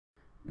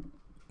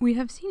We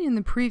have seen in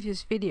the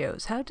previous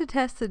videos how to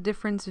test the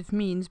difference of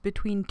means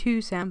between two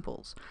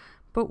samples.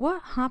 But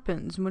what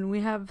happens when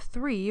we have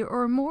 3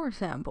 or more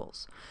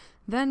samples?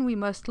 Then we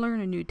must learn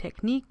a new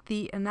technique,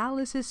 the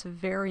analysis of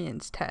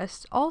variance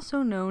test,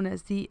 also known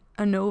as the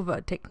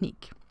ANOVA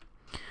technique.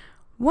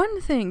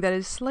 One thing that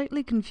is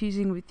slightly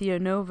confusing with the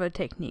ANOVA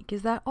technique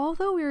is that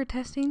although we are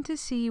testing to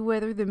see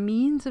whether the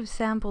means of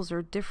samples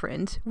are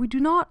different, we do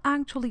not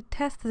actually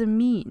test the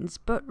means,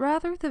 but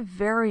rather the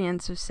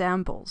variance of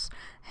samples,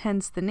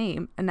 hence the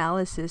name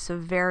analysis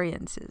of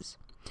variances.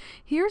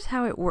 Here's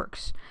how it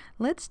works.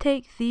 Let's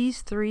take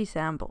these 3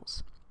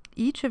 samples.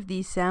 Each of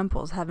these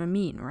samples have a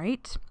mean,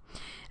 right?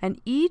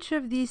 And each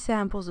of these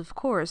samples, of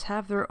course,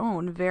 have their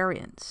own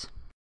variance.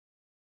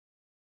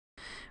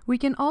 We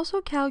can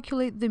also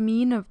calculate the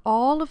mean of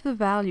all of the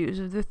values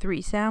of the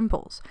 3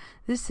 samples.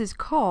 This is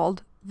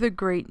called the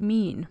great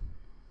mean.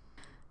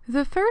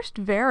 The first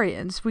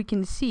variance we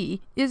can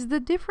see is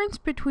the difference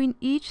between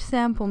each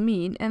sample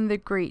mean and the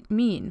great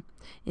mean.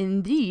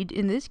 Indeed,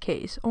 in this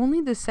case, only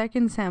the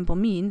second sample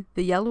mean,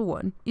 the yellow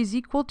one, is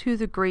equal to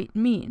the great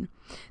mean.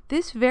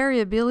 This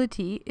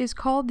variability is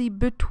called the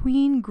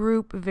between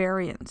group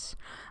variance.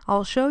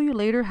 I'll show you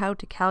later how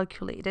to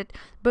calculate it,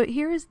 but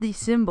here is the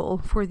symbol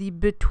for the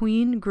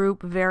between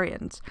group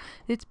variance.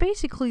 It's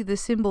basically the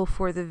symbol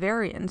for the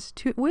variance,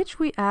 to which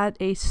we add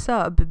a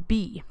sub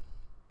b.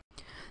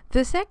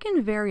 The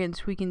second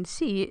variance we can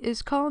see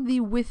is called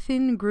the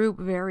within group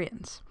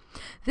variance.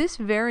 This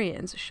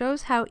variance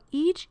shows how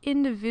each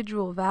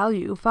individual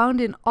value found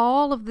in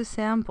all of the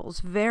samples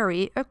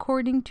vary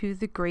according to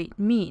the great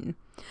mean.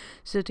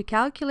 So to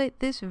calculate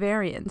this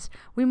variance,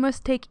 we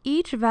must take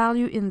each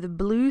value in the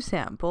blue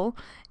sample,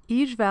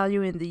 each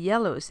value in the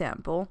yellow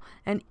sample,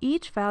 and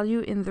each value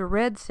in the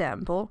red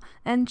sample,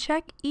 and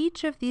check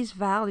each of these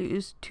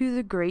values to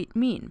the great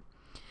mean.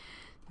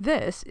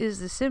 This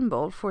is the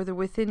symbol for the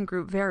within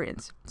group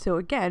variance. So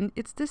again,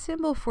 it's the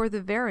symbol for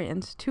the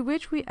variance to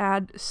which we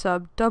add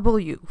sub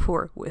W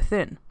for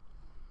within.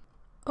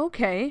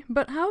 Okay,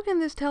 but how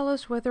can this tell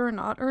us whether or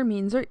not our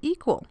means are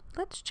equal?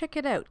 Let's check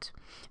it out.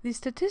 The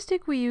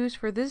statistic we use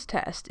for this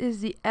test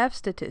is the F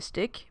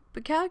statistic,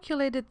 but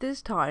calculated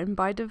this time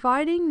by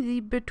dividing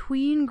the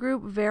between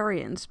group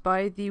variance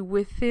by the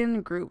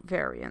within group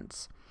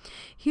variance.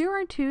 Here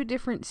are 2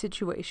 different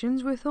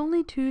situations with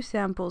only 2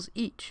 samples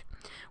each.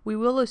 We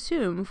will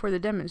assume for the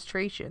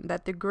demonstration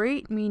that the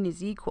great mean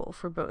is equal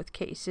for both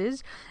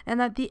cases and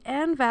that the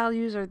n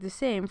values are the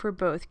same for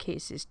both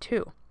cases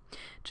too.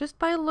 Just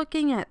by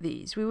looking at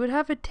these, we would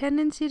have a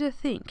tendency to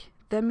think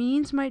the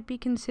means might be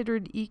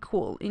considered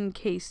equal in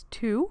case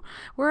 2,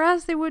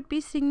 whereas they would be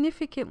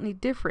significantly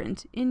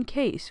different in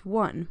case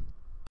 1.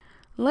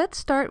 Let's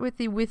start with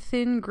the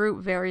within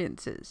group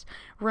variances.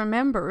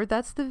 Remember,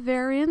 that's the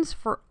variance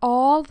for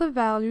all the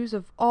values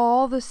of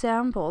all the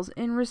samples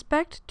in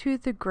respect to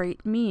the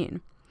great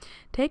mean.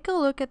 Take a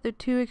look at the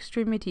 2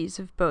 extremities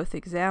of both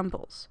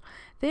examples.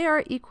 They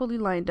are equally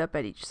lined up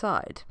at each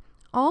side.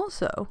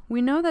 Also,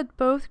 we know that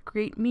both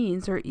great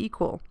means are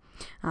equal.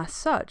 As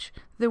such,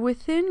 the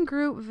within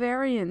group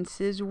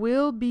variances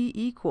will be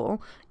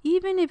equal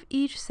even if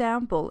each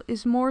sample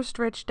is more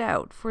stretched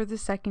out for the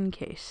second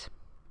case.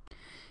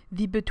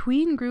 The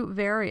between group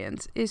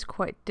variance is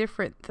quite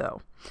different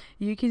though.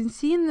 You can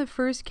see in the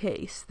first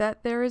case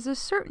that there is a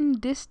certain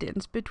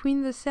distance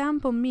between the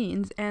sample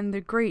means and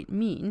the great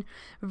mean,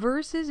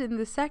 versus in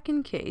the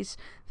second case,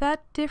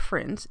 that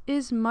difference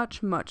is much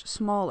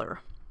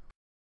smaller.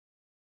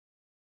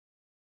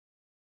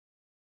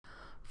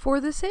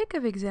 For the sake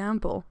of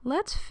example,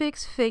 let's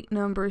fix fake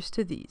numbers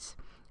to these.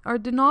 Our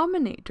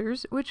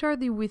denominators, which are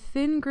the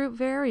within group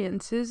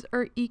variances,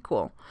 are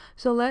equal,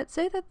 so let's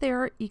say that they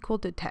are equal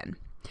to 10.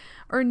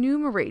 Our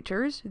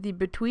numerators, the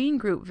between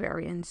group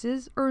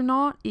variances, are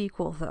not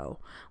equal though.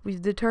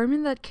 We've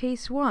determined that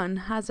case 1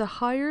 has a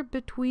higher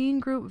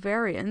between group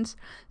variance,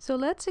 so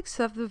let's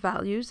accept the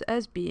values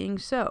as being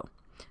so.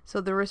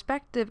 So the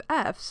respective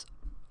f's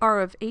are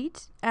of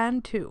 8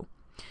 and 2.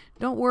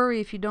 Don't worry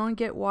if you don't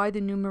get why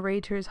the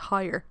numerator is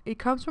higher. It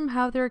comes from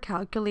how they're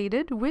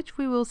calculated, which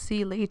we will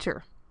see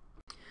later.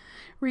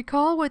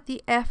 Recall what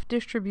the F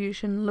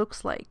distribution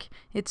looks like.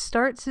 It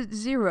starts at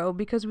 0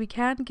 because we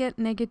can't get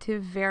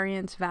negative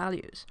variance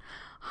values.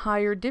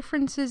 Higher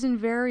differences in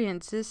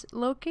variances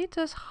locate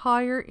us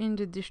higher in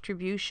the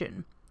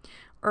distribution.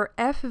 Our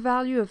F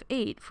value of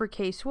 8 for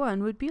case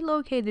 1 would be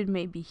located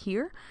maybe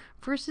here,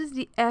 versus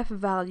the F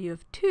value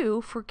of 2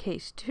 for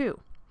case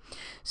 2.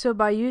 So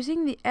by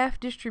using the F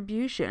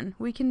distribution,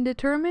 we can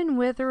determine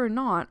whether or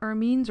not our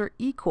means are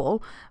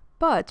equal,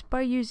 but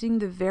by using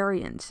the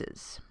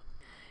variances.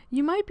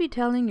 You might be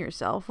telling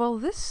yourself, well,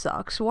 this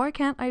sucks, why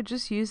can't I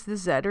just use the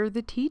Z or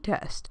the T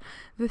test?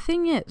 The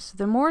thing is,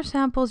 the more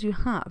samples you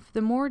have,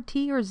 the more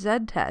T or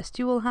Z tests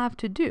you will have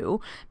to do,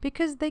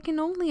 because they can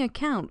only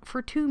account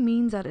for 2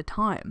 means at a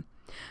time.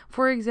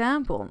 For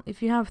example,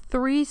 if you have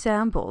 3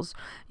 samples,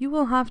 you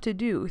will have to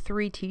do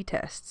 3 T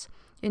tests.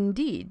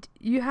 Indeed,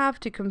 you have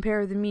to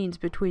compare the means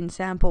between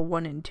sample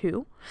 1 and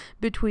 2,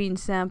 between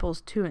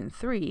samples 2 and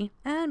 3,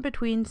 and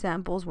between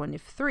samples 1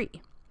 and 3.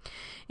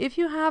 If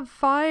you have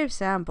 5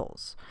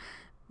 samples,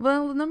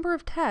 well, the number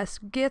of tests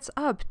gets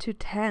up to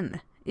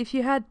 10. If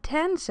you had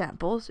 10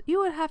 samples, you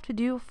would have to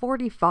do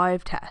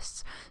 45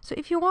 tests. So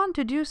if you want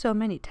to do so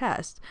many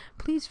tests,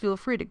 please feel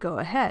free to go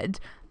ahead,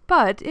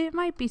 but it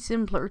might be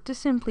simpler to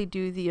simply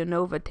do the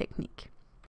ANOVA technique.